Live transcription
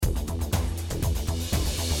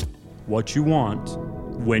what you want,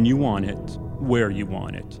 when you want it, where you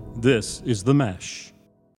want it. This is The Mesh.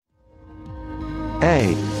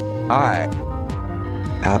 AI.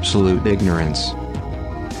 Absolute Ignorance.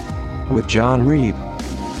 With John Reed.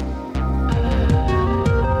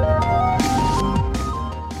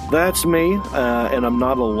 That's me, and I'm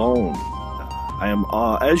not alone. I am,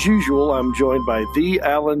 as usual, I'm joined by the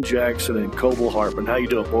Alan Jackson and Coble Hartman. How you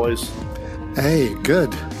doing, boys? Hey,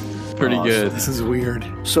 good. Pretty good. This is weird.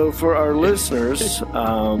 So for our listeners,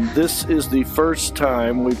 this is the first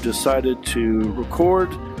time we've decided to record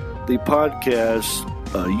the podcast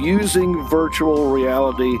using virtual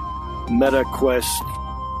reality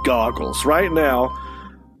MetaQuest goggles. Right now,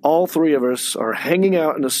 all three of us are hanging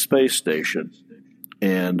out in a space station,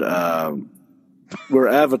 and we're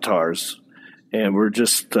avatars. And we're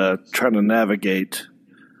just trying to navigate.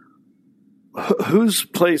 Whose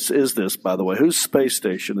place is this, by the way? Whose space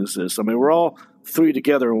station is this? I mean, we're all three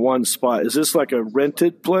together in one spot. Is this like a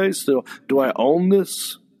rented place? Do I own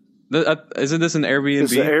this? Isn't this an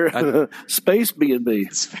Airbnb? Space B&B.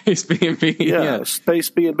 Space B&B. Yeah, Space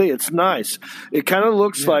B&B. It's nice. It kind of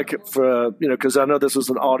looks like, because I know this is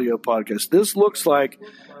an audio podcast. This looks like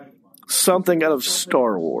something out of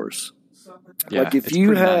Star Wars. Yeah, like if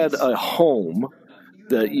you had nice. a home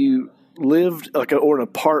that you lived or an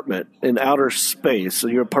apartment in outer space, so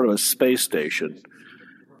you're part of a space station.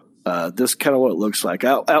 This kind of what it looks like.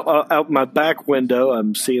 Out my back window,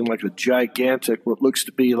 I'm seeing like a gigantic, what looks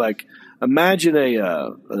to be like, imagine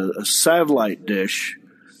a satellite dish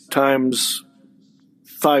times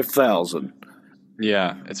 5,000.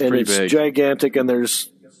 Yeah, it's and pretty it's big. Gigantic, and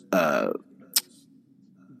there's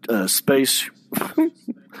space.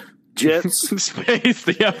 Jets. Space.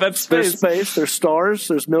 Yeah, that's space. There's space. There's stars.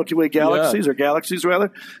 There's Milky Way galaxies, or galaxies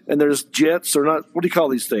rather. And there's jets, or not. What do you call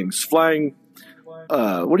these things? Flying.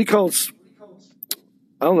 What do you call it?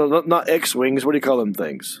 I don't know. Not X-wings. What do you call them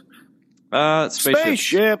things?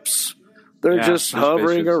 Spaceships. They're just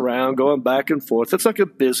hovering around, going back and forth. It's like a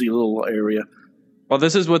busy little area. Well,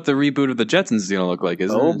 this is what the reboot of the Jetsons is going to look like,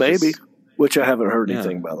 isn't it? Oh, maybe. Which I haven't heard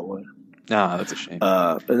anything, by the way. Ah, that's a shame.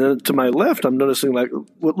 And then to my left, I'm noticing like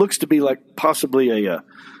what looks to be like possibly a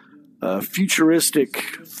futuristic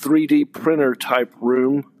 3D printer type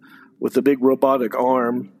room with a big robotic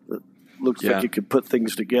arm that looks like you could put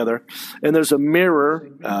things together. And there's a mirror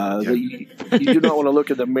that you do not want to look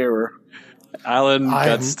at the mirror. Alan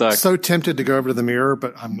got stuck. I'm so tempted to go over to the mirror,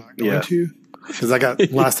 but I'm not going to because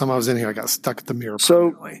last time I was in here, I got stuck at the mirror.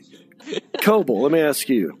 So, Coble, let me ask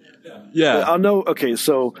you. Yeah, I know. Okay,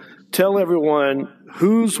 so. Tell everyone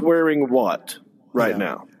who's wearing what right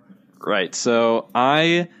now. Right. So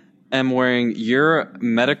I am wearing your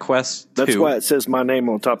MetaQuest 2. That's why it says my name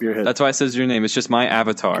on top of your head. That's why it says your name. It's just my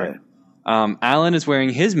avatar. Okay. Alan is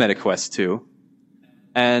wearing his MetaQuest 2.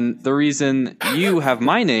 And the reason you have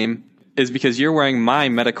my name is because you're wearing my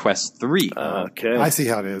MetaQuest 3. Okay. I see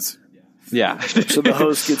how it is. Yeah. So the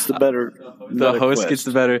host gets the better. The host gets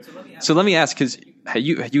the better. So let me ask, because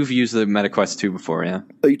you've used the MetaQuest 2 before, yeah?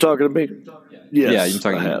 Are you talking to me? Yes, yeah, you're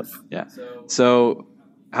talking I to have. me. Yeah. So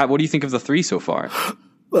what do you think of the 3 so far?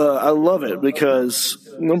 I love it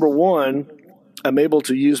because, number one, I'm able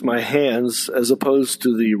to use my hands as opposed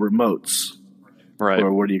to the remotes. Right.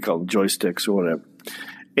 Or what do you call them? Joysticks or whatever.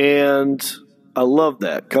 And I love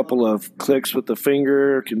that. Couple of clicks with the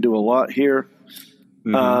finger can do a lot here.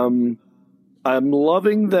 Mm-hmm. I'm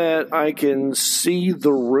loving that I can see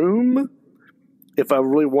the room if I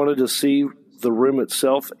really wanted to see the room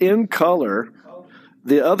itself in color.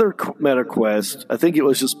 The other MetaQuest, I think it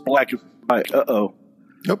was just black and white. Uh-oh.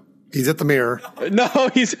 Nope. He's at the mirror.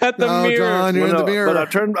 No, he's at the mirror. John, you're in the mirror. But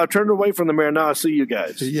I turned away from the mirror. Now I see you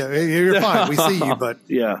guys. Yeah, you're fine. We see you, but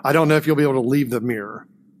I don't know if you'll be able to leave the mirror.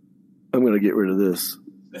 I'm going to get rid of this.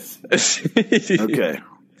 Okay.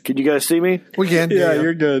 Can you guys see me? We can. Yeah,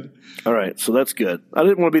 you're good. All right, so that's good. I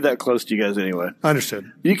didn't want to be that close to you guys anyway. I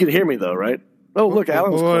understood. You can hear me, though, right? Oh, look,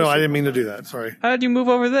 Alan's closer. I didn't mean to do that. Sorry. How did you move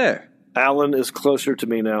over there? Alan is closer to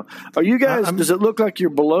me now. Are you guys, does it look like you're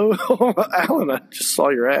below? Alan, I just saw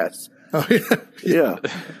your ass. Oh, yeah. Yeah.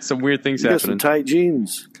 Some weird things You got happening. some tight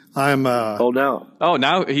jeans. I'm. Now. Oh,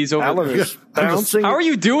 now he's over. Alan is bouncing. How are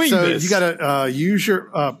you doing this? So you got to use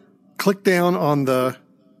your click down on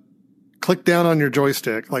your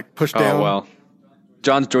joystick, like push down. Oh well,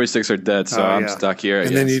 John's joysticks are dead, so I'm stuck here.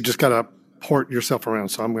 And then you just got to port yourself around.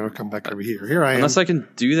 So I'm going to come back over here. Here I am. Unless I can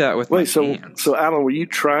do that with my hands. So Alan, were you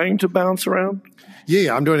trying to bounce around?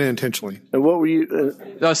 Yeah, I'm doing it intentionally. And what were you?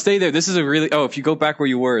 No, stay there. This is a really. Oh, if you go back where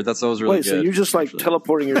you were, that was really good. So you're just like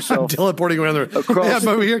teleporting yourself. Teleporting around there. Across. Yeah, I'm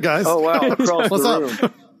over here, guys. Oh wow, across What's the up?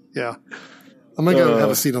 room. Yeah, I'm gonna go have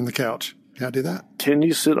a seat on the couch. Can I do that? Can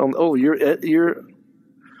you sit on? Oh, you're.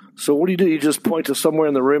 So what do? You just point to somewhere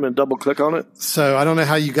in the room and double click on it? So I don't know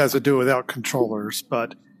how you guys would do it without controllers,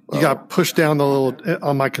 but you got to push down the little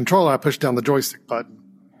on my controller. I push down the joystick button,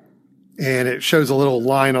 and it shows a little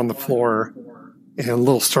line on the floor and a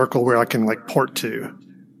little circle where I can like port to.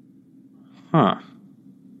 Huh.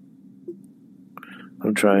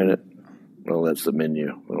 I'm trying it. Oh, that's the menu.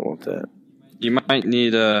 I don't want that. You might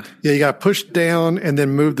need a. Yeah, you got to push down and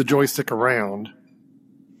then move the joystick around.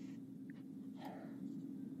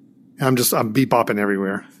 I'm bebopping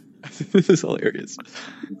everywhere. This is hilarious.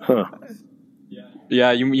 Huh.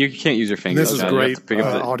 Yeah, you can't use your fingers. This is John. You have great to pick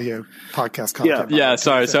up the- audio podcast content. Yeah,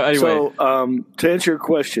 sorry. So anyway, So to answer your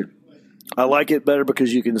question, I like it better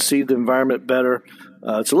because you can see the environment better.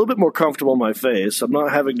 It's a little bit more comfortable on my face. I'm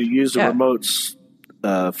not having to use the remotes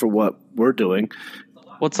for what we're doing.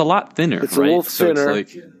 well, it's a lot thinner. It's right? a little So thinner,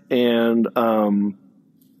 it's like, and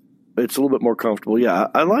it's a little bit more comfortable. Yeah,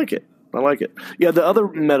 I like it. I like it. Yeah, the other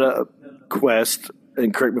Meta Quest,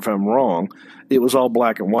 and correct me if I'm wrong, it was all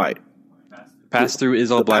black and white. pass through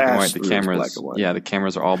is all the black and white. The pass-through is cameras, black and white. yeah, the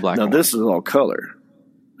cameras are all black Now and this white. is all color.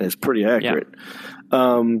 It's pretty accurate.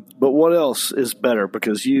 But what else is better?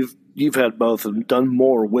 Because you've had both and done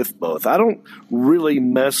more with both. I don't really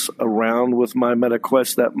mess around with my Meta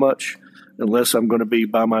Quest that much unless I'm going to be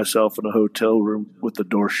by myself in a hotel room with the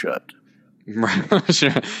door shut.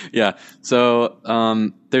 Sure. Yeah.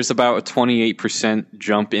 So there's about a 28%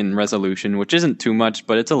 jump in resolution, which isn't too much,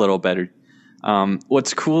 but it's a little better.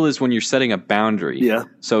 What's cool is when you're setting a boundary. Yeah.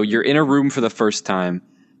 So you're in a room for the first time.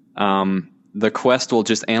 The Quest will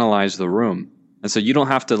just analyze the room. And so you don't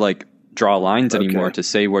have to like draw lines anymore to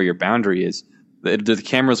say where your boundary is. The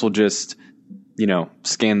cameras will just,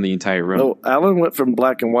 scan the entire room. Oh, Alan went from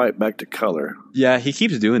black and white back to color. Yeah, he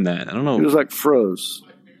keeps doing that. I don't know. He was like froze.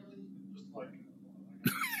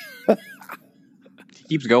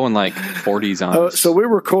 He keeps going like 40s on us. So we're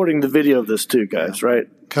recording the video of this too, guys, right?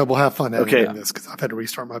 We'll have fun editing Okay. this because I've had to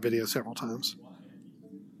restart my video several times.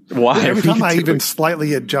 Why? Every time I even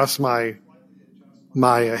slightly adjust my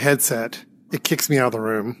headset, it kicks me out of the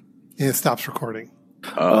room and it stops recording.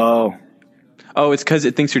 Oh. Oh, it's because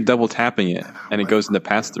it thinks you're double tapping it, and it goes into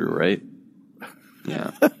pass through, right?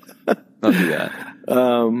 Yeah, don't do that.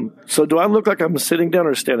 So do I look like I'm sitting down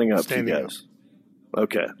or standing up, Standing you guys?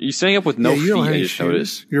 Okay. You're standing up with no you feet. don't have I any just shoes.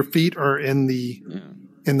 noticed. Your feet are in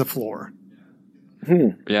the floor.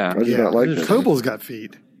 Yeah, I do not like that. Coble's got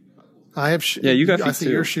feet. I have shoes. Yeah, you got I feet see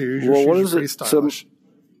too. your shoes. Your Well, shoes what are is pretty it? stylish.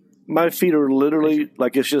 My feet are literally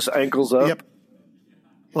like it's just ankles up. Yep.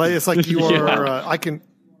 Like it's like you Yeah. are.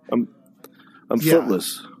 I'm Yeah.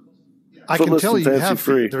 footless. I can Footless tell and you fancy have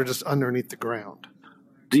free. feet. They're just underneath the ground.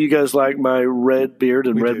 Do you guys like my red beard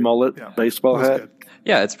and We red do. mullet Yeah. baseball That's hat? good.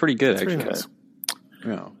 yeah, it's pretty good It's pretty actually. nice.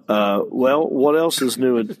 Yeah. Well, what else is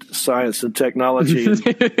new in science and technology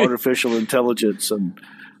and artificial intelligence and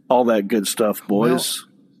all that good stuff, boys?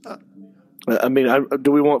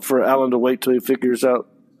 Do we want for Alan to wait till he figures out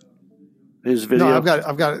his video? No,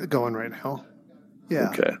 I've got it going right now. Yeah.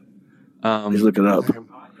 Okay. He's looking up.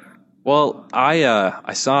 Well,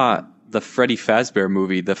 I saw the Freddie Fazbear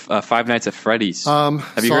movie, the Five Nights at Freddy's. Have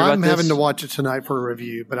you So heard about I'm this? having to watch it tonight for a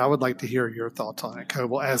review, but I would like to hear your thoughts on it,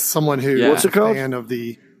 Coble, as someone who Yeah. is What's it called? a fan of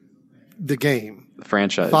the game. The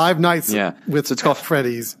franchise. Five Nights Yeah. with So it's called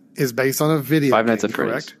Freddy's is based on a video Five game, Nights at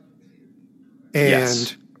Freddy's. correct? And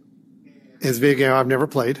Yes. it's a video game I've never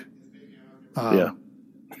played. Yeah.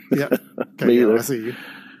 Yeah. Okay, Me yeah, either. I see you.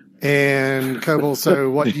 And Coble, so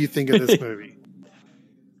what do you think of this movie?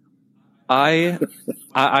 I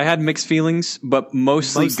had mixed feelings, but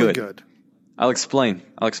mostly good. I'll explain.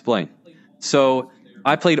 So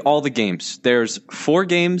I played all the games. There's 4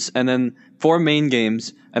 games and then 4 main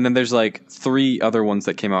games, and then there's like 3 other ones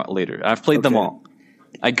that came out later. I've played them all.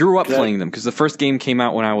 I grew up playing them because the first game came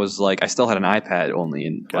out when I was like, I still had an iPad only,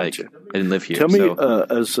 and Gotcha. like I didn't live here. Tell me, so.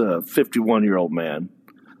 as a 51-year-old man,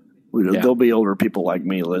 there'll be older people like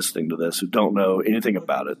me listening to this who don't know anything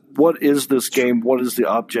about it. What is this game? What is the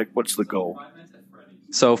object? What's the goal?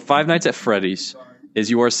 So Five Nights at Freddy's is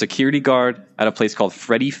you are a security guard at a place called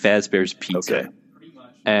Freddie Fazbear's Pizza. Okay.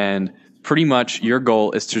 And pretty much your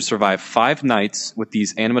goal is to survive 5 nights with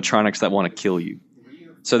these animatronics that want to kill you.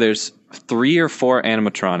 So there's 3 or 4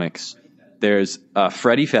 animatronics. There's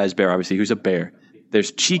Freddie Fazbear, obviously, who's a bear.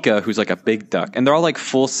 There's Chica, who's like a big duck. And they're all like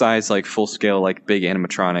full-size, like full-scale, like big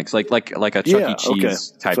animatronics, like a Chuck E.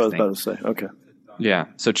 Cheese type so I was thing. about to say. Okay. Yeah.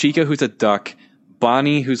 So Chica, who's a duck,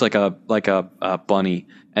 Bonnie, who's like a bunny,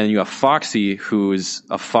 and then you have Foxy, who's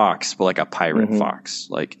a fox, but like a pirate fox.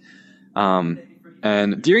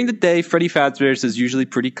 And during the day, Freddie Fazbear's is usually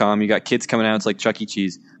pretty calm. You got kids coming out, it's like Chuck E.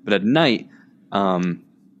 Cheese. But at night,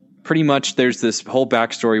 Pretty much there's this whole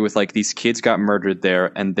backstory with like these kids got murdered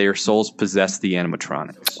there and their souls possess the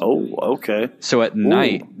animatronics. Oh, okay. So at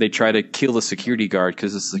night they try to kill the security guard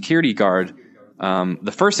because the security guard,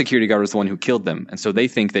 the first security guard was the one who killed them. And so they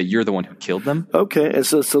think that you're the one who killed them. Okay. And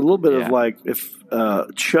so it's a little bit of like if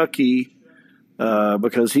Chucky,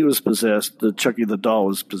 because he was possessed, Chucky the doll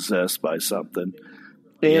was possessed by something.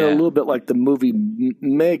 And a little bit like the movie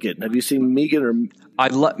Megan. Have you seen Megan?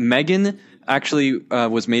 Megan actually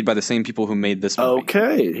was made by the same people who made this movie.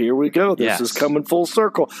 Okay, here we go. This is coming full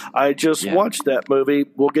circle. I just watched that movie.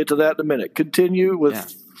 We'll get to that in a minute. Continue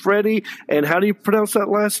with Freddie. And how do you pronounce that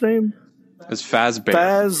last name? It's Fazbear.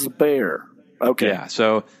 Fazbear. Okay. Yeah,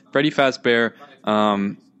 so Freddie Fazbear,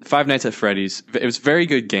 Five Nights at Freddy's. It was a very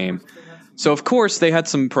good game. So, of course, they had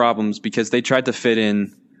some problems because they tried to fit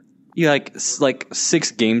in like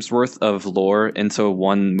 6 games worth of lore into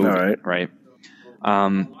one movie, right?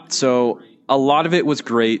 So a lot of it was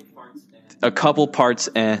great. A couple parts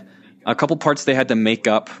they had to make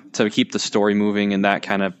up to keep the story moving, and that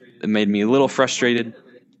kind of made me a little frustrated.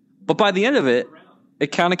 But by the end of it,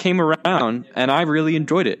 it kind of came around, and I really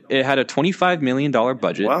enjoyed it. It had a $25 million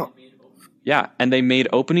budget. Wow. Yeah, and they made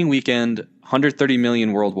opening weekend 130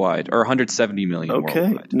 million worldwide, or 170 million worldwide.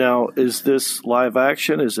 Okay. Now, is this live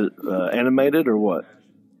action? Is it animated or what?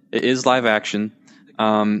 It is live action.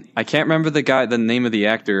 I can't remember the name of the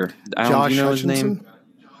actor. Josh do you know Hutchinson? his name?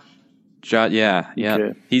 Yeah.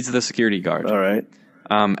 Okay. He's the security guard. All right.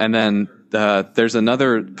 And then there's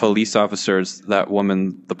another police officer, that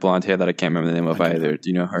woman, the blonde hair that I can't remember the name of either. Do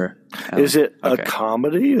you know her? Is it a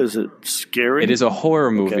comedy? Is it scary? It is a horror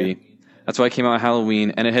movie. Okay. That's why it came out on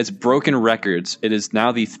Halloween, and it has broken records. It is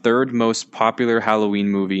now the 3rd most popular Halloween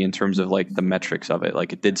movie in terms of like the metrics of it.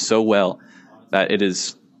 Like it did so well that it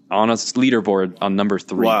is on a leaderboard on number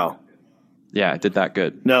 3. Wow. Yeah, it did that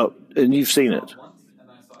good. No, and you've seen it.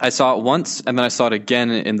 I saw it once, and then I saw it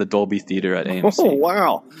again in the Dolby Theater at AMC. Oh,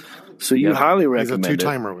 wow. So you highly recommend He's a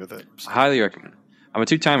 2-timer with it. Highly recommend. I'm a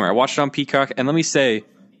 2-timer. I watched it on Peacock, and let me say,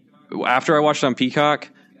 after I watched it on Peacock,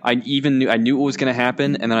 I knew what was going to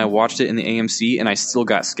happen, and then I watched it in the AMC, and I still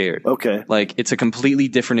got scared. Okay. Like, it's a completely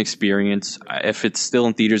different experience. If it's still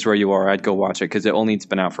in theaters where you are, I'd go watch it, because it's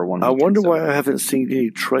been out for 1 week. I wonder why I haven't seen any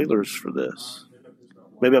trailers for this.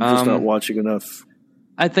 Maybe I'm just not watching enough.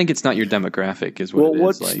 I think it's not your demographic, is what it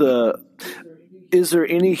is. Is there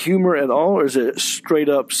any humor at all, or is it straight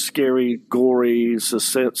up scary, gory,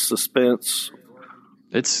 suspense?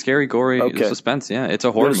 It's scary, gory, suspense. Yeah, it's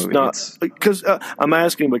a horror movie. Because I'm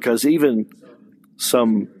asking because even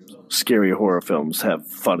some scary horror films have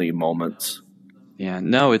funny moments. Yeah,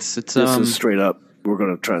 no, this is straight up. We're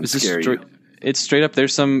going to try and scare you. It's straight up.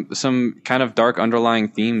 There's some kind of dark underlying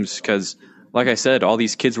themes because, like I said, all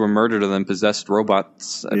these kids were murdered and then possessed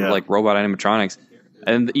robots, like robot animatronics,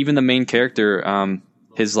 and even the main character,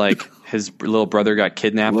 his little brother got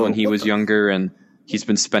kidnapped when he was younger, and he's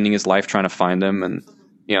been spending his life trying to find him, and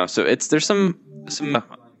so there's some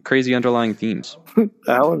crazy underlying themes.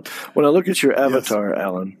 Alan, when I look at your avatar,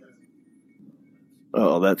 Alan,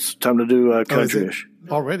 that's time to do country-ish.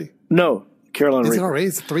 Already? No, Caroline. Is it already?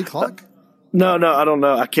 It's 3:00. No, I don't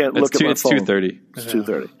know. I can't look at my phone. It's 2:30. It's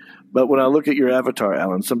 2:30. But when I look at your avatar,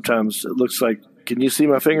 Alan, sometimes it looks like. Can you see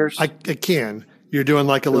my fingers? I can. You're doing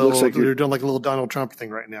like a little Donald Trump thing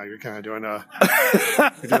right now. You're kind of doing you're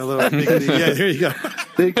doing a little biggity. Yeah, there you go.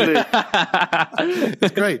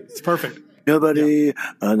 It's great. It's perfect. Nobody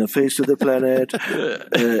on the face of the planet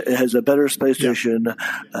has a better space station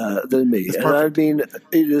than me. And I mean,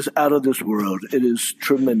 it is out of this world. It is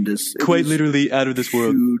tremendous. Quite literally out of this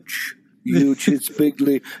world. Huge. It's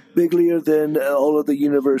biglier than all of the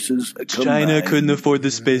universes combined. China couldn't afford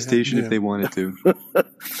the space station if they wanted to.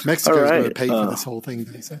 Mexico's going to pay for this whole thing,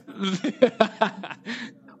 they say.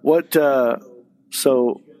 What?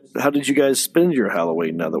 So, how did you guys spend your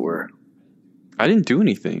Halloween? Now that I didn't do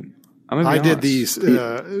anything. I did the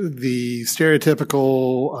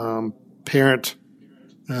stereotypical parent,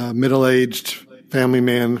 middle-aged family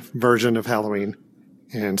man version of Halloween,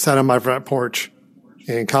 and sat on my front porch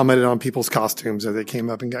and commented on people's costumes as they came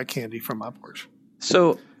up and got candy from my porch.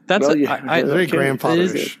 So that's very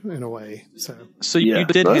grandfatherish in a way. So you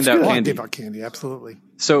did hand out candy. I gave out candy, absolutely.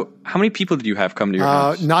 So how many people did you have come to your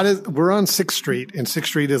house? We're on 6th Street, and 6th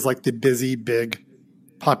Street is like the busy, big,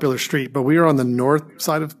 popular street. But we are on the north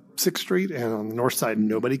side of 6th Street, and on the north side,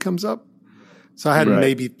 nobody comes up. So I had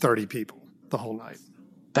maybe 30 people the whole night.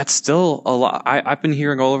 That's still a lot. I've been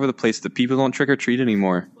hearing all over the place that people don't trick or treat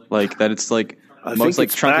anymore. Like that, it's like most like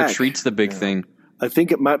trunk or treat's the big thing. I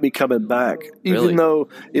think it might be coming back, even though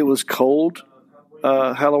it was cold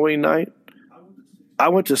Halloween night. I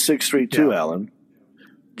went to 6th Street too, Alan.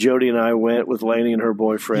 Jody and I went with Lainey and her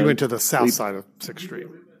boyfriend. You went to the south side of 6th Street.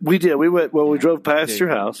 We did. We went. Well, we drove past your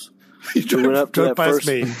house. You went up to that past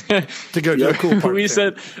me to go to a cool park. We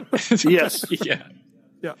said yes.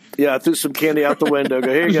 Yeah. I threw some candy out the window. Go,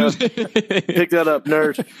 here you go. Pick that up,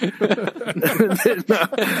 nerd.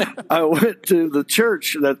 Then, I went to the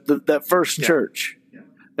church, that first church,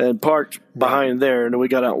 and parked behind there, and then we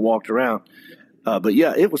got out and walked around. But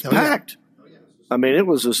it was packed. I mean, it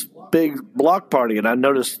was this big block party, and I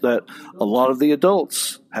noticed that a lot of the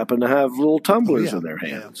adults happened to have little tumblers in their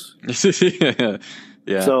hands.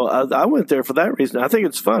 Yeah. So I went there for that reason. I think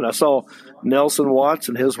it's fun. I saw Nelson Watts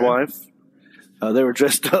and his wife. They were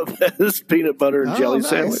dressed up as peanut butter and jelly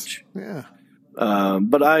sandwich. Yeah.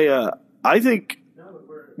 But I think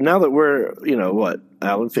now that we're,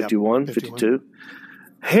 Alan, 51, 52,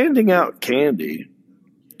 handing out candy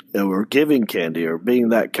or giving candy or being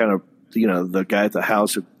that kind of, the guy at the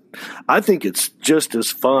house, I think it's just as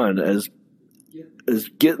fun as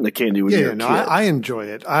getting the candy when you're a kid. I enjoy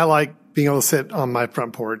it. I like being able to sit on my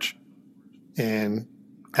front porch and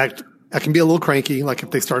act. I can be a little cranky, like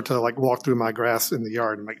if they start to walk through my grass in the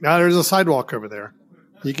yard. I'm like, no, there's a sidewalk over there.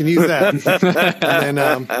 You can use that. And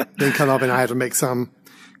then come up and I have to make some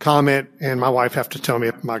comment, and my wife have to tell me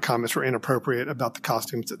if my comments were inappropriate about the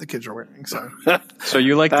costumes that the kids are wearing. So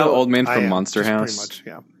you like the old man from Monster House?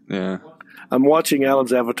 Pretty much, yeah. I'm watching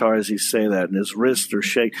Alan's avatar as he say that, and his wrists are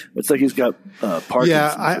shaking. It's like he's got Parkinson's.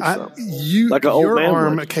 Yeah, like an old your man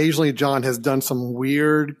arm would. Occasionally, John has done some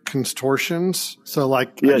weird contortions. So, I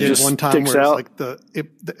did one time where it's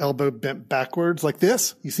the elbow bent backwards, like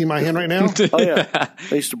this. You see my hand right now? Oh yeah,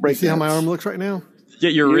 I used to break. You see how my arm looks right now? Yeah,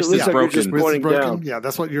 your wrist is like broken. Just pointing down. Yeah,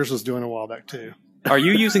 that's what yours was doing a while back too. Are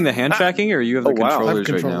you using the hand tracking, or you have the controllers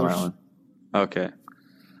right now, Alan? Okay.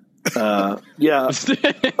 Yeah.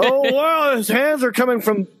 Oh wow, his hands are coming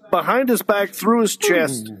from behind his back through his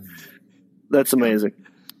chest. That's amazing.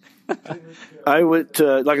 I went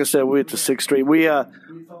to, like I said, we went to 6th Street.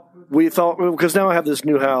 We thought, because now I have this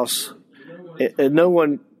new house, and no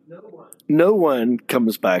one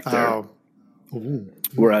comes back there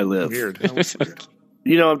where I live. Weird.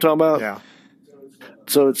 You know what I'm talking about? Yeah.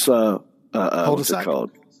 So it's what's it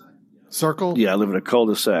called? Circle? Yeah, I live in a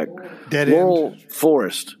cul-de-sac. Dead Laurel end?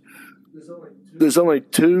 Forest. There's only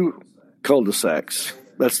 2 cul-de-sacs.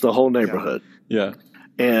 That's the whole neighborhood. Yeah.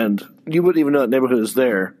 And you wouldn't even know that neighborhood is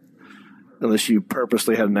there unless you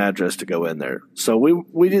purposely had an address to go in there. So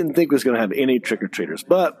we didn't think we was going to have any trick-or-treaters.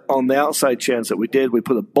 But on the outside chance that we did, we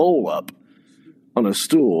put a bowl up on a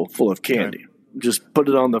stool full of candy. Just put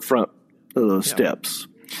it on the front of those steps.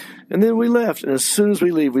 And then we left. And as soon as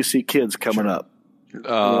we leave, we see kids coming up.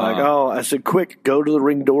 I said, quick, go to the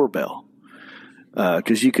Ring doorbell.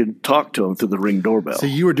 Because you can talk to them through the Ring doorbell. So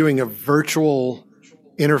you were doing a virtual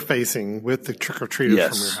interfacing with the trick-or-treaters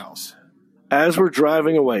from your house. As we're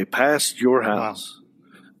driving away past your house,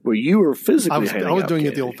 where you were physically handing out I was doing candy.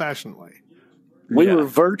 it the old-fashioned way. We were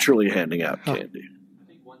virtually handing out candy.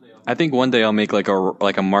 I think one day I'll make like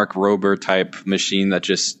a Mark Rober type machine that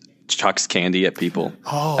just chucks candy at people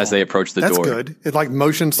as they approach the door. That's good. It's like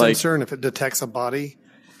motion sensor, and if it detects a body,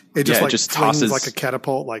 it just tosses like a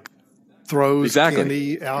catapult, throws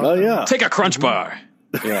candy out. Oh yeah, take a Crunch Bar.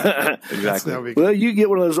 Yeah, exactly. Well, you get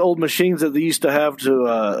one of those old machines that they used to have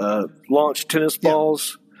to launch tennis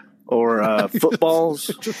balls or footballs.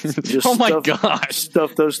 Just oh my gosh!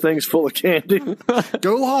 Stuff those things full of candy.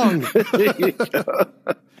 Go long.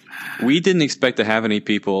 We didn't expect to have any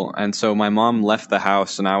people, and so my mom left the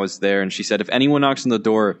house, and I was there, and she said, if anyone knocks on the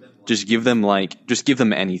door, just give them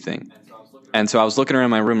anything. And so I was looking around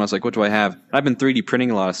my room, and I was like, what do I have? I've been 3D printing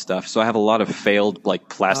a lot of stuff, so I have a lot of failed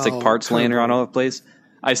plastic parts laying around all over the place.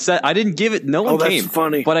 I said I didn't give it. No one came. That's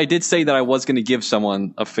funny. But I did say that I was going to give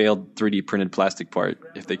someone a failed 3D printed plastic part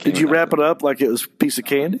if they came. Did you wrap it up like it was a piece of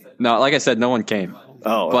candy? No, like I said, no one came.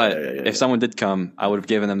 Oh, but if someone did come, I would have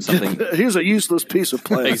given them something. Here's a useless piece of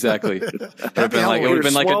plastic. Exactly. It would have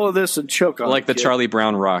been like swallow this and choke on like it, the kid. Charlie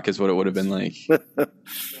Brown rock is what it would have been like.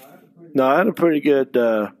 No, I had a pretty good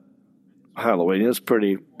Halloween. It was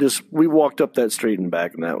pretty. We walked up that street and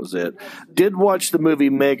back, and that was it. Did watch the movie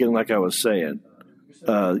Megan, like I was saying.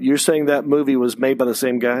 You're saying that movie was made by the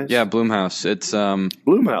same guys? Yeah, Blumhouse. It's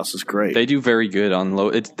Blumhouse is great. They do very good on low.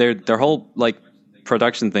 It's their whole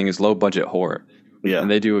production thing is low budget horror. Yeah,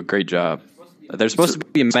 and they do a great job. There's supposed to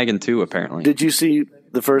be a Megan 2, apparently. Did you see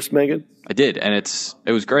the first Megan? I did, and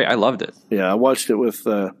it was great. I loved it. Yeah, I watched it with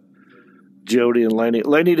Jody and Lainey.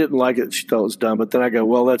 Lainey didn't like it; she thought it was dumb. But then I go,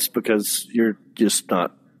 "Well, that's because you're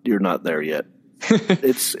not there yet."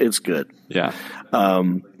 It's good. Yeah.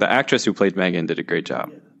 The actress who played Megan did a great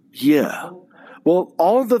job. Yeah. Well,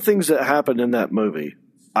 all of the things that happened in that movie,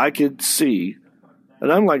 I could see,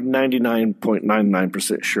 and I'm like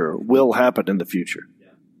 99.99% sure, will happen in the future.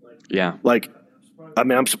 Yeah. Like, I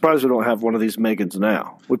mean, I'm surprised we don't have one of these Megans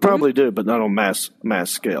now. We probably do, but not on mass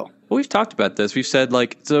scale. Well, we've talked about this. We've said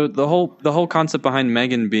so the whole concept behind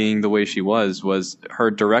Megan being the way she was her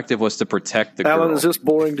directive was to protect the girl. Alan, is this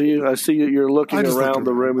boring to you? I see you're looking around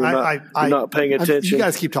the room. You're not paying attention. You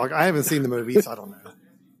guys keep talking. I haven't seen the movie, so I don't know.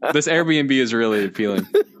 This Airbnb is really appealing.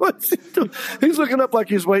 What's he doing? He's looking up like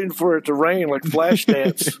he's waiting for it to rain, like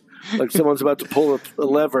Flashdance, like someone's about to pull a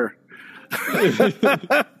lever.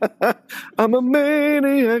 I'm a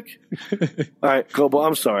maniac. All right, Coble,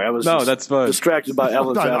 I'm sorry. I was that's fun. Distracted by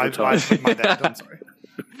Ellen's avatar. My bad. I'm sorry.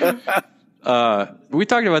 We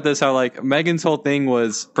talked about this, how Megan's whole thing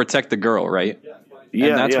was protect the girl, right? Yeah,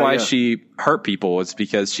 and that's why she hurt people, was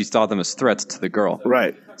because she saw them as threats to the girl.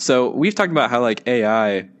 Right. So we've talked about how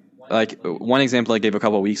AI, one example I gave a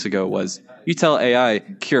couple of weeks ago was you tell AI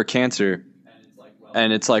cure cancer,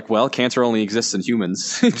 and it's well, cancer only exists in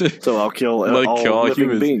humans. So I'll kill all living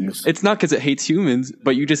humans. Beings. It's not because it hates humans,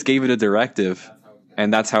 but you just gave it a directive,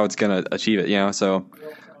 and that's how it's going to achieve it. So,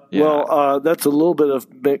 yeah. Well, that's a little bit of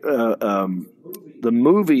the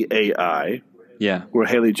movie AI. Yeah, where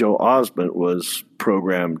Haley Joel Osment was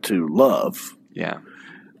programmed to love. Yeah,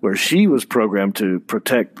 where she was programmed to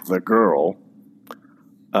protect the girl.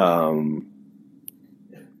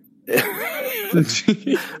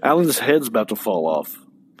 Alan's head's about to fall off.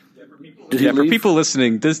 For people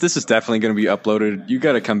listening, this is definitely going to be uploaded. You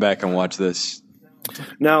got to come back and watch this.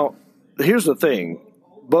 Now, here's the thing: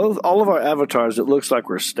 all of our avatars, it looks like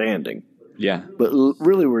we're standing. Yeah, but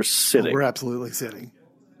really we're sitting. We're absolutely sitting.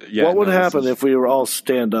 Yeah, what would happen if we were all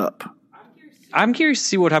stand up? I'm curious to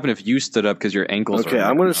see what would happen if you stood up because your ankles. Okay,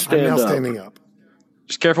 I'm going to stand up. I'm now standing up.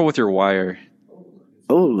 Just careful with your wire.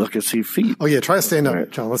 Oh, look, I see feet. Oh yeah, try to stand up, right.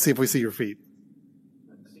 John. Let's see if we see your feet.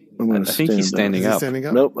 I think he's standing up. Standing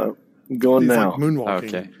up. Nope, I'm going now.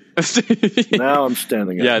 Moonwalking. Okay. Now I'm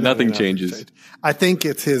standing up. Yeah, nothing changes. I think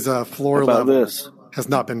it's his floor level has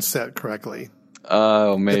not been set correctly.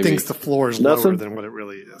 Oh, maybe. It thinks the floor is lower than what it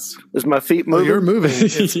really is. Is my feet moving? Oh, you're moving.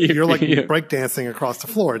 You're like breakdancing across the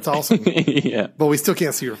floor. It's awesome. Yeah. But we still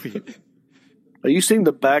can't see your feet. Are you seeing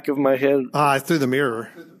the back of my head? Through the mirror.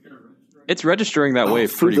 It's registering that way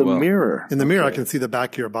pretty well. Through the mirror. In the mirror, I can see the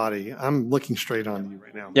back of your body. I'm looking straight on you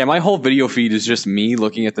right now. Yeah, my whole video feed is just me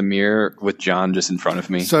looking at the mirror with John just in front of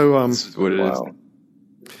me. So, That's what it is.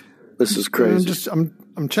 This is crazy.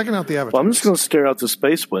 I'm checking out the avatar. Well, I'm just going to stare out the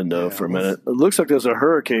space window for a minute. It looks like there's a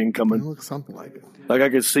hurricane coming. It looks something like it. Like I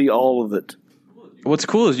can see all of it. What's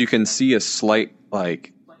cool is you can see a slight,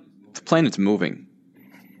 the planet's moving.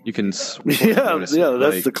 You can that's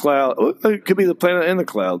the cloud. It could be the planet and the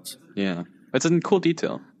clouds. Yeah. That's a cool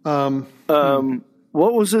detail. What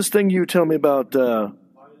was this thing you were telling me about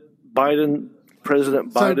Biden,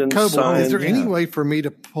 President Biden? So, Coble, is there any way for me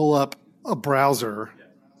to pull up a browser,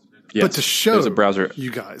 but to show a browser.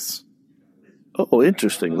 You guys? Oh,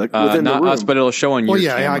 interesting. Like within not the room. us, but it'll show on your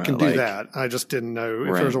camera. I can do that. I just didn't know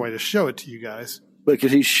if there's a way to show it to you guys. But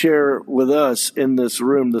could he share with us in this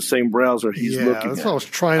room the same browser he's looking at? That's what I was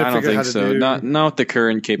trying to figure out how to do. I don't think so. Not with the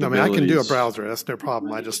current capabilities. I mean, I can do a browser. That's no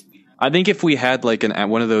problem. I think if we had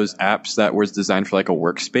one of those apps that was designed for a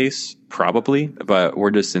workspace, probably, but we're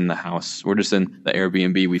just in the house. We're just in the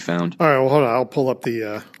Airbnb we found. All right, well, hold on. I'll pull up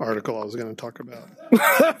the article I was going to talk about.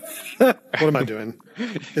 What am I doing?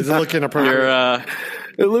 Is it looking appropriate?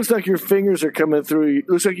 It looks like your fingers are coming through. It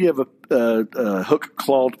looks like you have a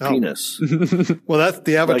hook-clawed penis. Well, that's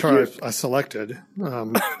the avatar I selected.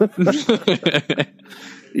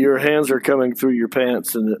 Your hands are coming through your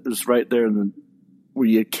pants, and it's right there where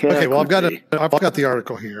you can't. Okay, well, I've got the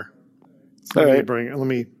article here. So let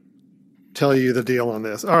me tell you the deal on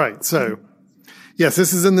this. All right, so yes,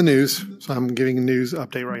 this is in the news. So I'm giving a news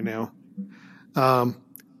update right now.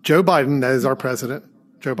 Joe Biden, that is our president,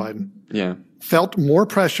 Joe Biden. Yeah. Felt more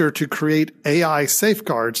pressure to create AI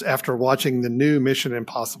safeguards after watching the new Mission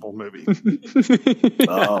Impossible movie.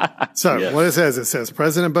 What it says,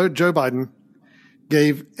 President Joe Biden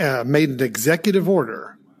made an executive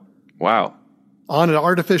order. Wow. On an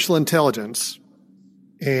artificial intelligence.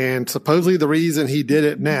 And supposedly the reason he did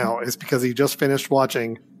it now is because he just finished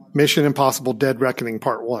watching Mission Impossible Dead Reckoning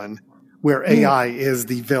Part 1, where AI is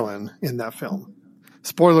the villain in that film.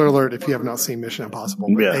 Spoiler alert if you have not seen Mission Impossible,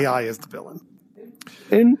 but AI is the villain.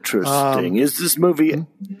 Interesting. Is this movie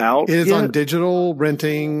out It is yet? on digital,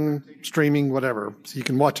 renting, streaming, whatever. So you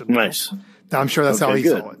can watch it now. Nice. I'm sure that's how he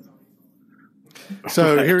saw it.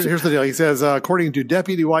 So here's the deal. He says, according to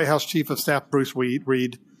Deputy White House Chief of Staff Bruce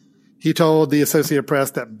Reed, He told the Associated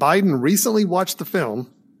Press that Biden recently watched the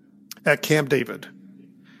film at Camp David.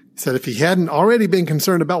 He said if he hadn't already been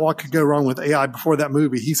concerned about what could go wrong with AI before that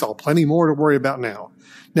movie, he saw plenty more to worry about now.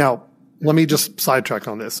 Now, let me just sidetrack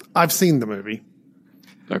on this. I've seen the movie.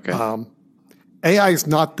 Okay. AI is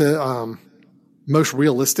not the most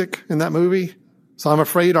realistic in that movie. So I'm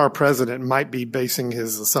afraid our president might be basing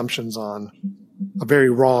his assumptions on a very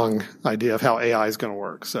wrong idea of how AI is going to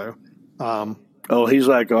work. So, he's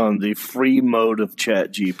like on the free mode of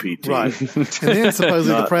ChatGPT. Right. And then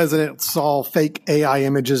supposedly the president saw fake AI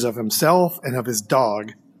images of himself and of his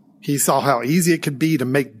dog. He saw how easy it could be to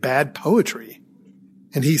make bad poetry.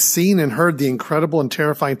 And he's seen and heard the incredible and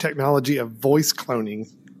terrifying technology of voice cloning,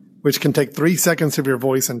 which can take 3 seconds of your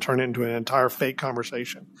voice and turn it into an entire fake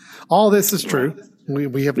conversation. All this is true.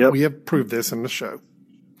 We have proved this in the show.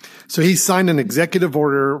 So he signed an executive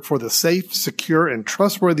order for the safe, secure, and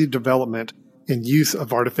trustworthy development and use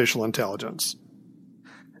of artificial intelligence.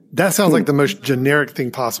 That sounds like the most generic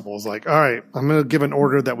thing possible. It's like, all right, I'm going to give an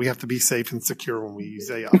order that we have to be safe and secure when we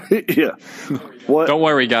use AI. Yeah. Don't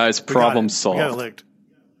worry, guys. Problem solved. We got it licked.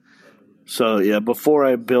 So, yeah, before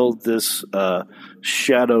I build this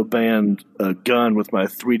shadow band gun with my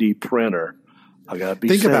 3D printer, I got to be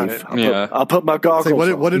safe. Think about it. I'll put my goggles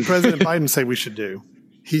on. What did President Biden say we should do?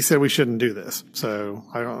 He said we shouldn't do this. So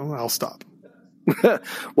I'll stop.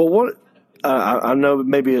 Well, I know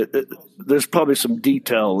maybe there's probably some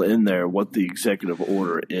detail in there what the executive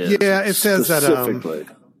order is. Yeah, it says that specifically.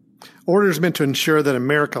 Order is meant to ensure that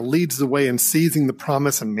America leads the way in seizing the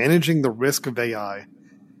promise and managing the risk of AI.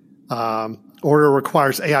 Order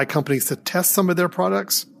requires AI companies to test some of their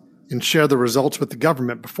products and share the results with the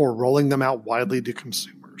government before rolling them out widely to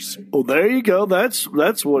consumers. Well, there you go. That's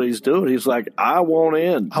what he's doing. He's like, I want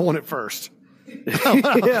in. I want it first.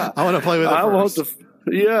 Yeah, I want to play with it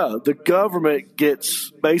first. The government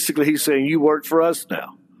gets basically. He's saying you work for us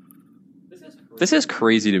now. This is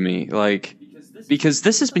crazy to me, like because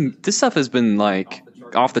this stuff has been like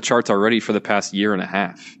off the charts already for the past year and a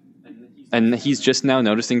half. And he's just now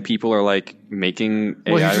noticing people are like making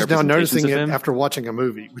AI. Well, he's just now noticing it him. After watching a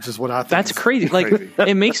movie, which is what I think. That's crazy. Like,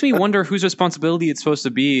 it makes me wonder whose responsibility it's supposed to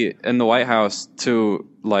be in the White House to,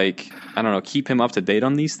 like, I don't know, keep him up to date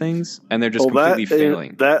on these things, and they're just completely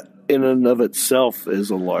failing. That in and of itself is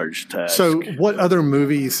a large task. So, what other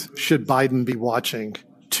movies should Biden be watching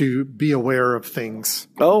to be aware of things?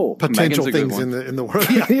 Potential things in the world.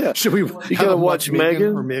 Yeah. Should we? You gotta watch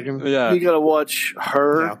Megan or Megan. Yeah. You gotta watch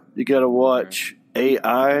Her. Yeah. You gotta watch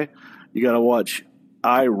AI. You gotta watch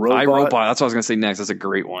iRobot. iRobot. That's what I was gonna say next. That's a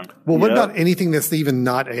great one. Well, what about anything that's even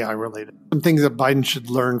not AI related? Some things that Biden should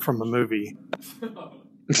learn from a movie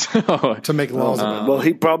to make laws about. Well,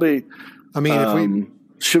 he probably. I mean, if we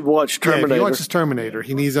should watch Terminator. If he watches Terminator,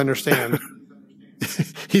 he needs to understand.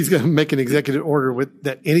 He's going to make an executive order with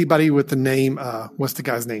that anybody with the name, what's the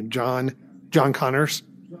guy's name? John Connors.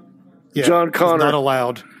 Yeah, John Connor not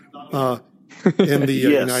allowed in the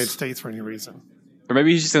United States for any reason. Or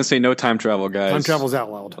maybe he's just going to say no time travel, guys. Time travel's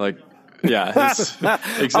outlawed. Like, yeah, his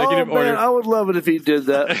executive order. Man, I would love it if he did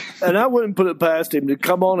that, and I wouldn't put it past him to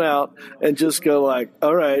come on out and just go like,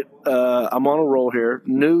 "All right, I'm on a roll here.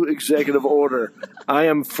 New executive order. I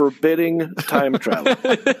am forbidding time travel."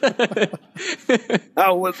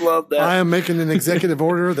 I would love that. I am making an executive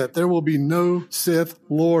order that there will be no Sith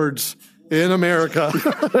Lords in America.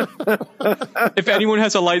 If anyone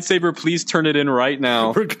has a lightsaber, please turn it in right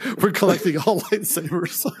now. We're collecting all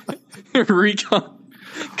lightsabers.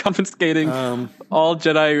 Confiscating all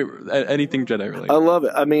Jedi, anything Jedi related. I love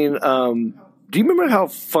it. I mean, do you remember how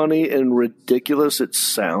funny and ridiculous it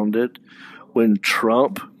sounded when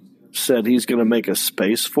Trump said he's going to make a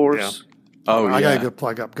space force? Yeah. I got to go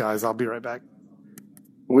plug up, guys. I'll be right back.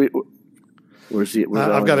 Where's he?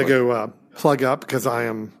 I've got to go plug up because I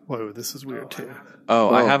am. Whoa, this is weird too.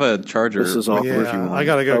 I have a charger. This is awkward. Yeah, I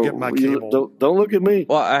got to go get my cable. Don't look at me.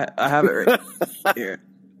 Well, I have it right here.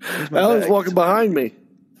 Alan's walking behind me.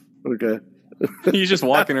 Okay. He's just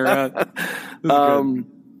walking around.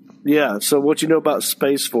 Yeah. So what you know about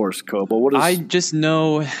Space Force, Kobo? I just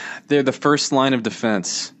know they're the first line of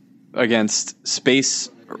defense against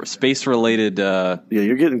space related. Yeah,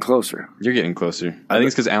 you're getting closer. You're getting closer. I think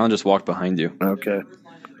it's because Alan just walked behind you. Okay.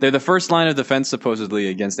 They're the first line of defense supposedly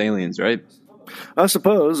against aliens, right? I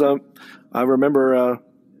suppose. I remember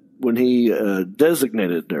when he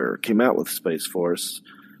designated or came out with Space Force.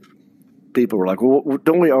 People were like, well,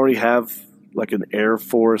 don't we already have like an Air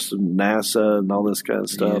Force and NASA and all this kind of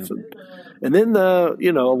stuff? Yeah. And then, a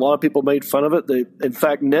lot of people made fun of it. In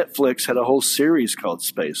fact, Netflix had a whole series called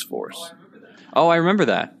Space Force. Oh, I remember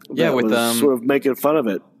that. Yeah, with sort of making fun of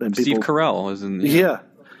it. And Steve Carell was in. Yeah.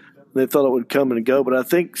 They thought it would come and go, but I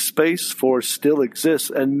think Space Force still exists.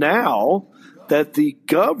 And now that the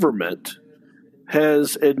government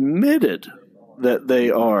has admitted that they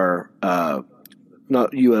are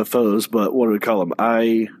not UFOs, but what do we call them?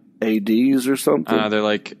 IADs or something? They're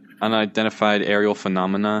like unidentified aerial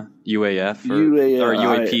phenomena, UAF or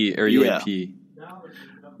UAP.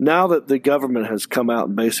 Now that the government has come out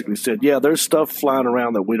and basically said, yeah, there's stuff flying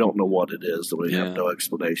around that we don't know what it is, that we have no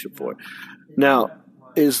explanation for. Now,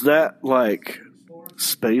 is that like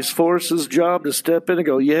Space Force's job to step in and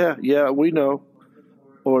go, yeah, we know?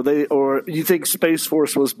 Or you think Space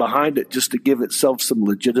Force was behind it just to give itself some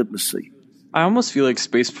legitimacy? I almost feel like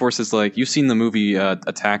Space Force is like, you've seen the movie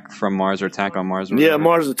Attack from Mars or Attack on Mars. Or yeah,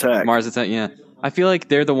 Mars Attack. Mars Attack, yeah. I feel like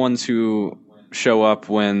they're the ones who show up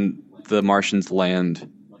when the Martians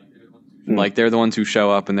land. Like, they're the ones who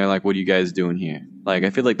show up and they're like, what are you guys doing here? Like,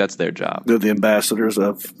 I feel like that's their job. They're the ambassadors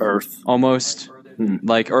of Earth. Almost.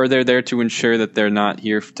 Like, or they're there to ensure that they're not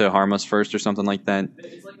here to harm us first or something like that.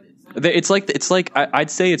 It's like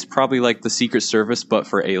I'd say it's probably like the Secret Service, but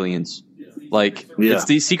for aliens. Like, it's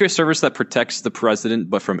the Secret Service that protects the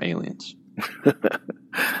president, but from aliens.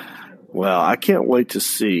 Well, I can't wait to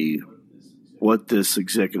see what this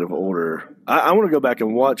executive order. I want to go back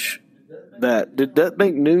and watch that. Did that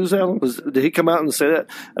make news, Alan? Did he come out and say that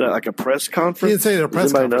at like a press conference? He didn't say it at a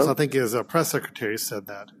press conference. I think his press secretary said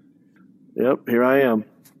that. Yep, here I am,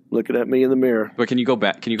 looking at me in the mirror. But can you go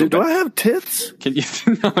back? Can you go back? Do I have tits? Can you?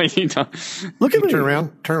 No, you don't. Look at me. Turn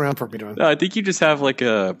around for me. No, I think you just have like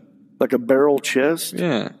a barrel chest.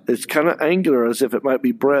 Yeah, it's kind of angular, as if it might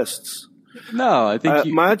be breasts. No, I think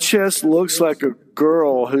my chest looks like a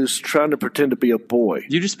girl who's trying to pretend to be a boy.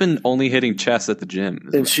 You've just been only hitting chests at the gym,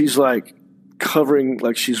 and she's like covering,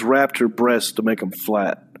 like she's wrapped her breasts to make them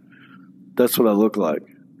flat. That's what I look like.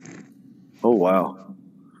 Oh wow.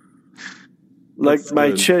 Like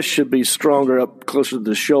my chest should be stronger up closer to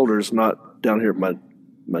the shoulders, not down here at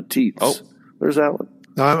my teeth. Oh, there's Alan.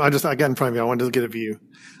 No, I got in front of you. I wanted to get a view.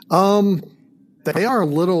 They are a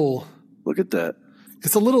little. Look at that.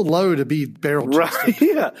 It's a little low to be barrel chested. Right?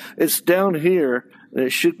 Yeah, it's down here, and it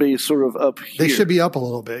should be sort of up here. They should be up a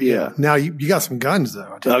little bit. Yeah. Now you got some guns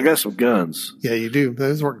though. I got some guns. Yeah, you do.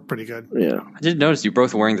 Those work pretty good. Yeah. I did notice you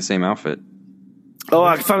both wearing the same outfit. Oh,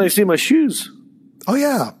 I can finally see my shoes. Oh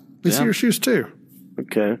yeah. We see your shoes too.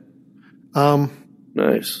 Okay.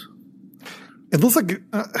 Nice. It looks like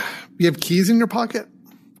you have keys in your pocket.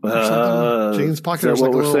 Jeans pocket. Is that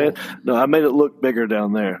what we're saying? No, I made it look bigger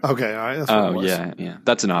down there. Okay, all right. That's what it was. Yeah.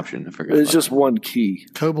 That's an option. I forgot. It's just one key.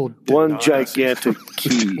 Kobold. One gigantic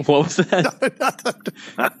key. What was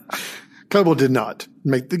that? Kobold did not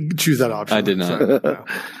choose that option. I did not. So,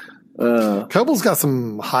 no. Kobold's got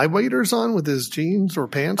some high waiters on with his jeans or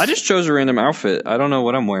pants. I just chose a random outfit. I don't know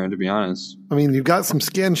what I'm wearing, to be honest. I mean, you've got some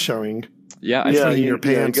skin showing. Yeah, I see your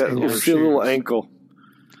pants and your shoes. See a little ankle.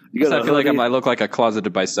 I feel like I look like a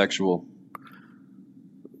closeted bisexual.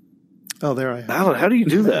 Oh, there I am. Alan, how do you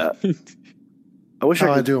do that? I wish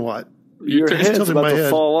I could. do what? Your head's about to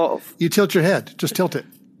fall off. You tilt your head. Just tilt it.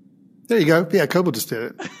 There you go. Yeah, Kobold just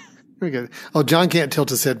did it. Very good. Oh, John can't tilt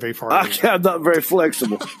his head very far. I'm not very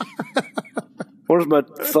flexible. Where's my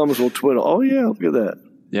thumbs will twiddle? Oh, yeah, look at that.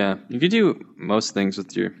 Yeah, you could do most things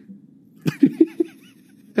with your...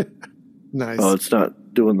 Nice. Oh, it's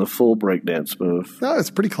not doing the full breakdance move. No, it's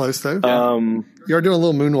pretty close, though. You're doing a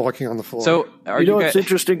little moonwalking on the floor. So, you know what's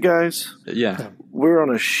interesting, guys? Yeah. We're on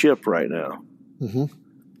a ship right now. Mm-hmm.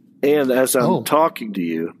 And as I'm talking to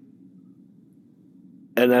you,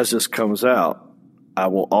 and as this comes out, I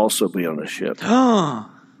will also be on a ship.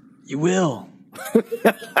 You will.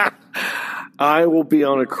 I will be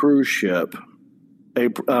on a cruise ship.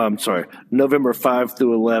 November 5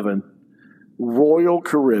 through 11. Royal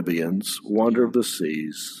Caribbean's Wonder of the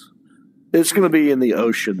Seas. It's going to be in the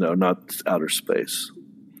ocean, though, not outer space.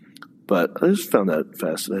 But I just found that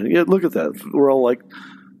fascinating. Yeah, look at that. We're all like...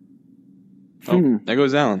 There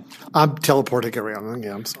goes Alan. I'm teleporting around.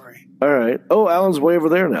 Yeah, I'm sorry. All right. Oh, Alan's way over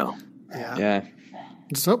there now. Yeah.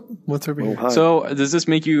 So, what's over here? So, does this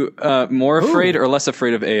make you more afraid or less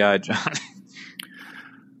afraid of AI, John?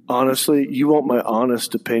 Honestly, you want my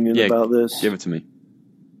honest opinion about this? Give it to me.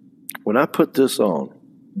 When I put this on,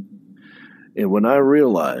 and when I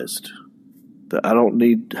realized that I don't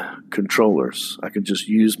need controllers, I could just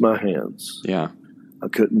use my hands. Yeah. I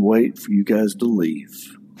couldn't wait for you guys to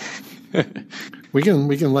leave. We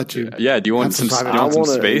can let you. Yeah. Do you want some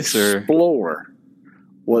space or explore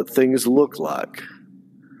what things look like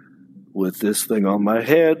with this thing on my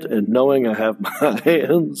head and knowing I have my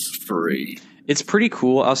hands free? It's pretty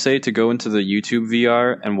cool, I'll say, to go into the YouTube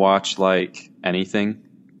VR and watch like anything.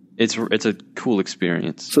 it's a cool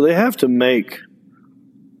experience. So they have to make,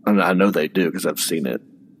 and I know they do because I've seen it,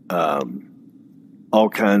 all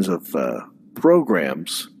kinds of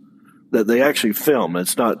programs that they actually film.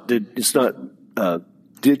 It's not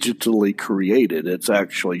digitally created. It's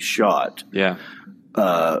actually shot. Yeah.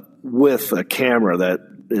 With a camera that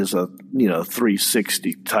is a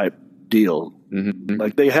 360 type deal. Mm-hmm.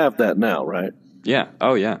 Like they have that now, right? Yeah.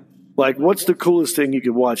 Oh yeah. Like what's the coolest thing you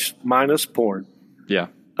could watch minus porn? Yeah.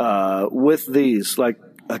 With these, like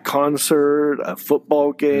a concert, a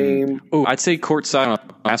football game. Oh, I'd say courtside on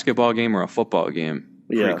a basketball game or a football game.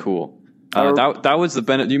 Pretty Yeah. cool. That was the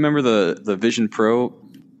benefit. Do you remember the Vision Pro,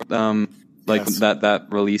 Yes. that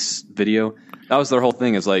release video? That was their whole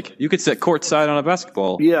thing. Is like you could sit courtside on a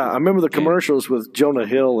basketball. Yeah, I remember the commercials with Jonah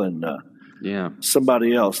Hill and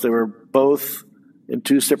somebody else. They were both in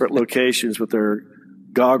two separate locations with their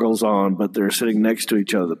goggles on, but they're sitting next to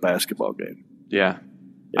each other at the basketball game. Yeah.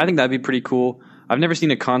 I think that'd be pretty cool. I've never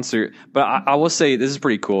seen a concert, but I will say this is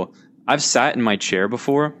pretty cool. I've sat in my chair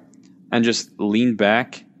before and just leaned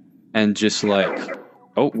back and just like,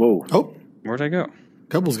 Whoa. Oh, where'd I go?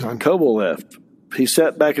 Cobble's gone. Coble left. He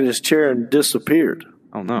sat back in his chair and disappeared.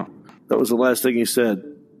 Oh, no. That was the last thing he said.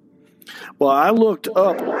 Well, I looked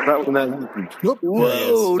up right when that happened. Nope.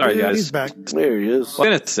 Whoa, Sorry, dude. guys. He's back. There he is. What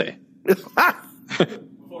was I going to say?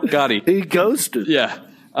 Gotti. He ghosted. Yeah.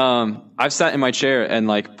 I've sat in my chair and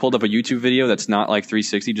like pulled up a YouTube video that's not like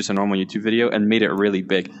 360, just a normal YouTube video, and made it really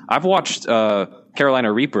big. I've watched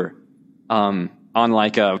Carolina Reaper on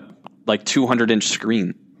like a 200-inch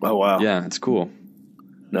screen. Oh, wow. Yeah, it's cool.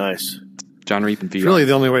 Nice. John Reap and VR. It's really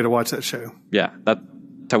the only way to watch that show. Yeah, that's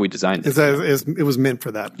how we designed it. It was meant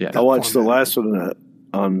for that. Yeah. that I watched format. the last one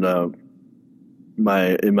on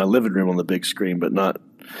in my living room on the big screen, but not.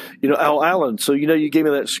 Alan. So you gave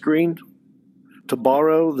me that screen to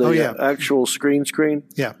borrow the actual screen.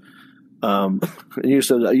 Yeah. And you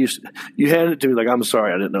said you handed it to me like, I'm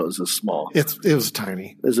sorry, I didn't know it was this small. It was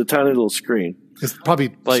tiny. It's a tiny little screen. It's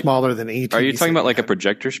probably Like, smaller than ET. Are you talking about like a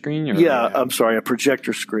projector screen? Or? Yeah, I'm sorry, a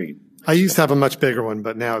projector screen. I used to have a much bigger one,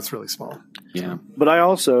 but now it's really small. Yeah. But I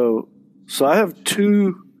have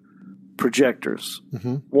two projectors.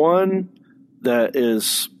 Mm-hmm. One that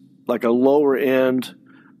is like a lower end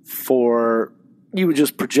for you would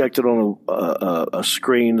just project it on a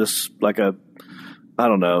screen that's like on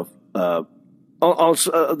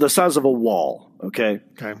the size of a wall. Okay,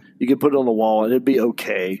 you can put it on the wall and it'd be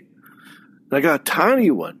okay. And I got a tiny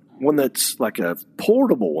one that's like a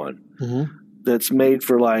portable one that's made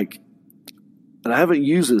for like. And I haven't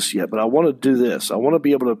used this yet, but I want to do this. I want to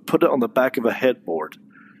be able to put it on the back of a headboard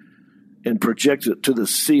and project it to the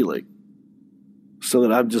ceiling so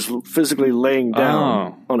that I'm just physically laying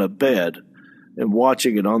down on a bed and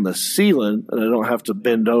watching it on the ceiling, and I don't have to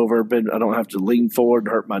bend over, I don't have to lean forward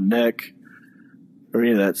and hurt my neck or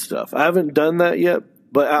any of that stuff. I haven't done that yet,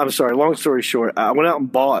 but I'm sorry, long story short, I went out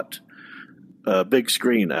and bought a big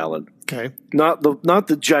screen, Alan. Okay. Not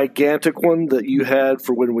the gigantic one that you had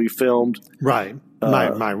for when we filmed. Right.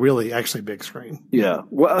 My really actually big screen. Yeah.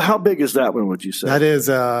 Well, how big is that one, would you say? That is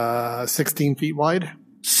 16 feet wide.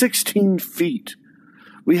 16 feet.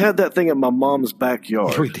 We had that thing in my mom's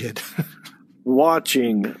backyard. We did.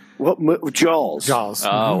 Watching Jaws. Jaws.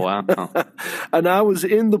 Oh, wow. And I was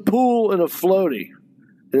in the pool in a floaty.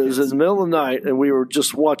 It was in the middle of the night, and we were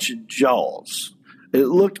just watching Jaws. It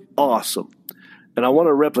looked awesome. And I want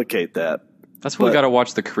to replicate that. That's what we got to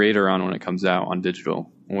watch The Creator on when it comes out on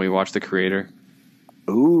digital. When we watch The Creator.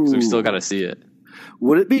 Ooh. So we still got to see it.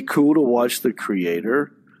 Would it be cool to watch The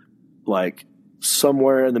Creator, like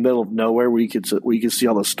somewhere in the middle of nowhere where you could see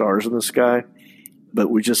all the stars in the sky,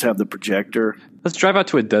 but we just have the projector? Let's drive out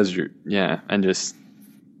to a desert, and just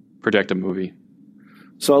project a movie.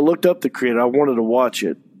 So I looked up The Creator. I wanted to watch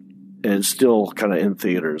it, and it's still kind of in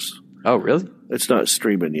theaters. Oh, really? It's not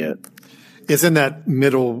streaming yet. It's in that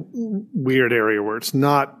middle weird area where it's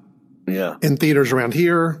not in theaters around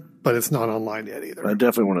here, but it's not online yet either. I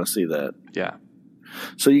definitely want to see that. Yeah.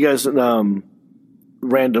 So you guys,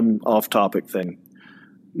 random off-topic thing.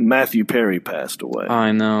 Matthew Perry passed away.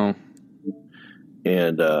 I know.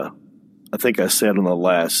 And I think I said on the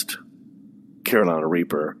last Carolina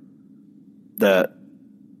Reaper that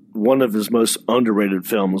one of his most underrated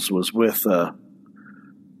films was with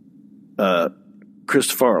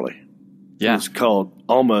Chris Farley. Yeah. It's called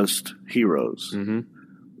Almost Heroes. Mm-hmm.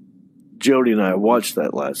 Jody and I watched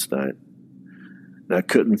that last night, and I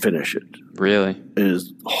couldn't finish it. Really? It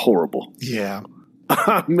is horrible. Yeah.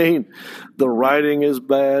 I mean, the writing is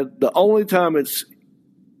bad. The only time it's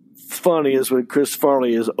funny is when Chris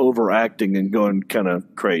Farley is overacting and going kind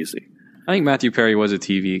of crazy. I think Matthew Perry was a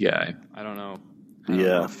TV guy. I don't know.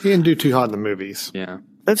 Yeah. He didn't do too hot in the movies. Yeah.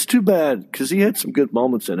 That's too bad because he had some good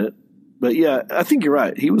moments in it. But yeah, I think you're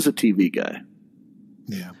right. He was a TV guy.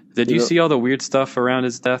 Yeah. Did you see all the weird stuff around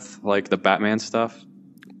his death, like the Batman stuff?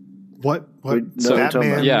 What? So,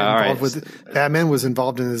 Batman? Yeah, all right. Batman was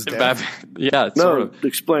involved in his death. Yeah, no, sort of.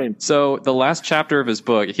 Explain. So the last chapter of his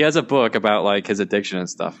book, he has a book about like his addiction and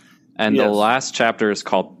stuff, and the last chapter is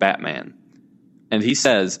called Batman. And he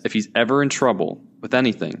says if he's ever in trouble with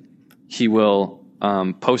anything, he will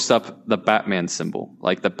post up the Batman symbol,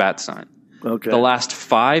 like the bat sign. Okay. The last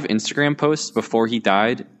 5 Instagram posts before he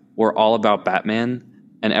died were all about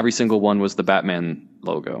Batman, and every single one was the Batman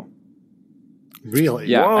logo. Really?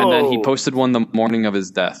 Yeah, Whoa. and then he posted one the morning of his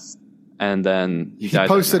death, and then he died. He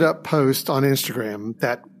posted up post on Instagram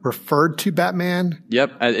that referred to Batman.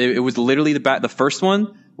 Yep, it was literally the first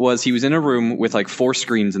one was he was in a room with like 4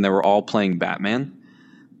 screens, and they were all playing Batman.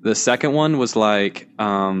 The second one was like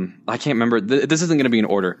I can't remember. This isn't going to be in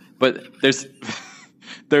order, but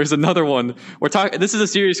there's another one. We're talking. This is a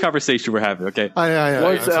serious conversation we're having. Okay. I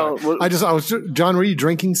was John. Were you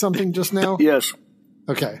drinking something just now? Yes.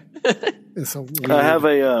 Okay. So I have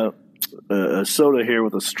a soda here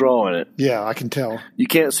with a straw in it. Yeah, I can tell. You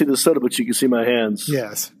can't see the soda, but you can see my hands.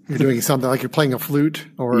 Yes, you're doing something like you're playing a flute,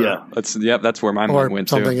 or yeah, that's where my mind went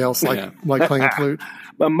to. Or something else like playing a flute.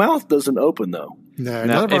 My mouth doesn't open though. No,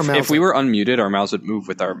 none of our mouths. If we were unmuted, our mouths would move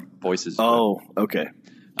with our voices. Oh, okay.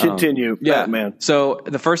 Continue, Batman. So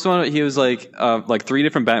the first one, he was like 3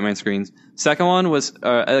 different Batman screens. Second one was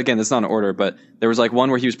again, it's not in order, but there was like one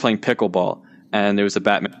where he was playing pickleball, and there was a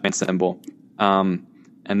Batman symbol. And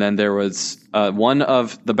then there was one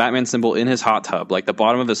of the Batman symbol in his hot tub. Like the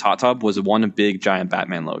bottom of his hot tub was one big giant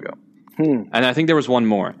Batman logo. And I think there was one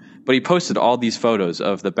more. But he posted all these photos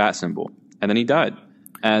of the bat symbol, and then he died.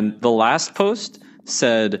 And the last post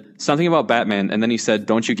said something about Batman, and then he said,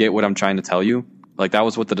 "Don't you get what I'm trying to tell you?" Like that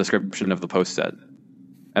was what the description of the post said.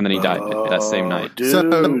 And then he died that same night. Dude.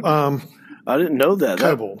 So, I didn't know that.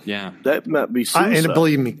 Coble. Yeah. That might be suicide. And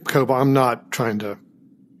believe me, Coble, I'm not trying to.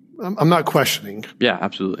 I'm not questioning. Yeah,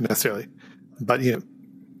 absolutely. Necessarily, but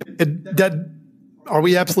are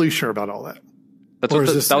we absolutely sure about all that? Or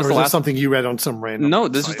is this something you read on some random? No,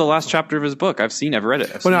 this site? was the last chapter of his book. I've read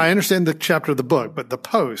it. Well, no, I understand the chapter of the book, but the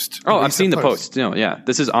post. Oh, I've seen the post. No, yeah,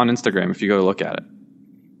 this is on Instagram. If you go look at it.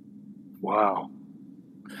 Wow.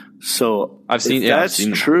 So I've seen. If that's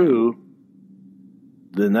true,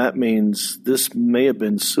 then that means this may have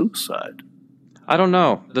been suicide. I don't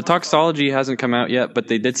know. The toxicology hasn't come out yet, but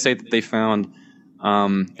they did say that they found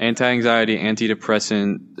anti-anxiety,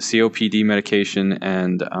 antidepressant, COPD medication,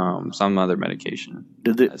 and some other medication.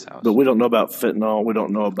 Did they? But we don't know about fentanyl. We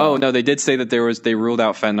don't know about. Oh no, they did say that they ruled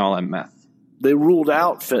out fentanyl and meth. They ruled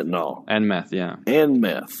out fentanyl and meth. Yeah. And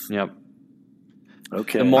meth. Yep.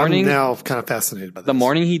 Okay. I'm now kind of fascinated by this. The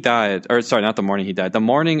morning he died, or sorry, not the morning he died. The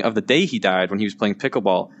morning of the day he died, when he was playing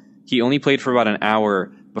pickleball, he only played for about an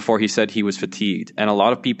hour before he said he was fatigued. And a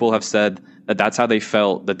lot of people have said that that's how they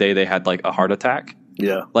felt the day they had like a heart attack.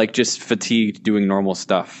 Yeah. Like just fatigued doing normal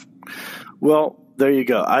stuff. Well, there you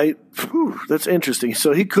go. That's interesting.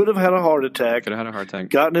 So he could have had a heart attack. Could have had a heart attack.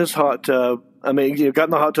 Got in his hot tub. Got in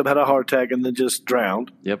the hot tub, had a heart attack, and then just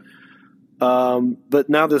drowned. Yep. But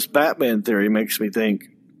now this Batman theory makes me think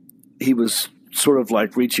he was sort of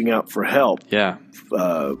like reaching out for help. Yeah.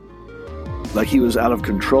 Like he was out of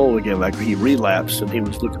control again, like he relapsed and he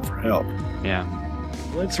was looking for help. Yeah.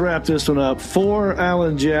 Let's wrap this one up. For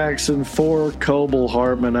Alan Jackson, for Coble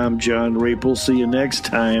Hartman, I'm John Reap. We'll see you next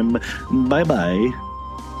time. Bye-bye.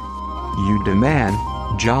 You demand,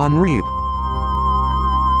 John Reap.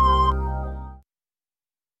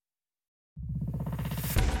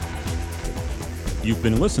 You've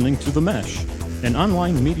been listening to The Mesh, an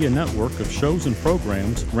online media network of shows and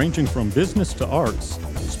programs ranging from business to arts,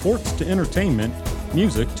 sports to entertainment,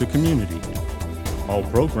 music to community. All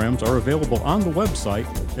programs are available on the website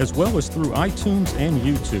as well as through iTunes and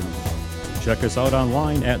YouTube. Check us out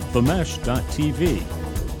online at themesh.tv.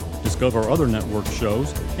 Discover other network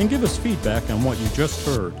shows and give us feedback on what you just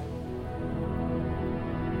heard.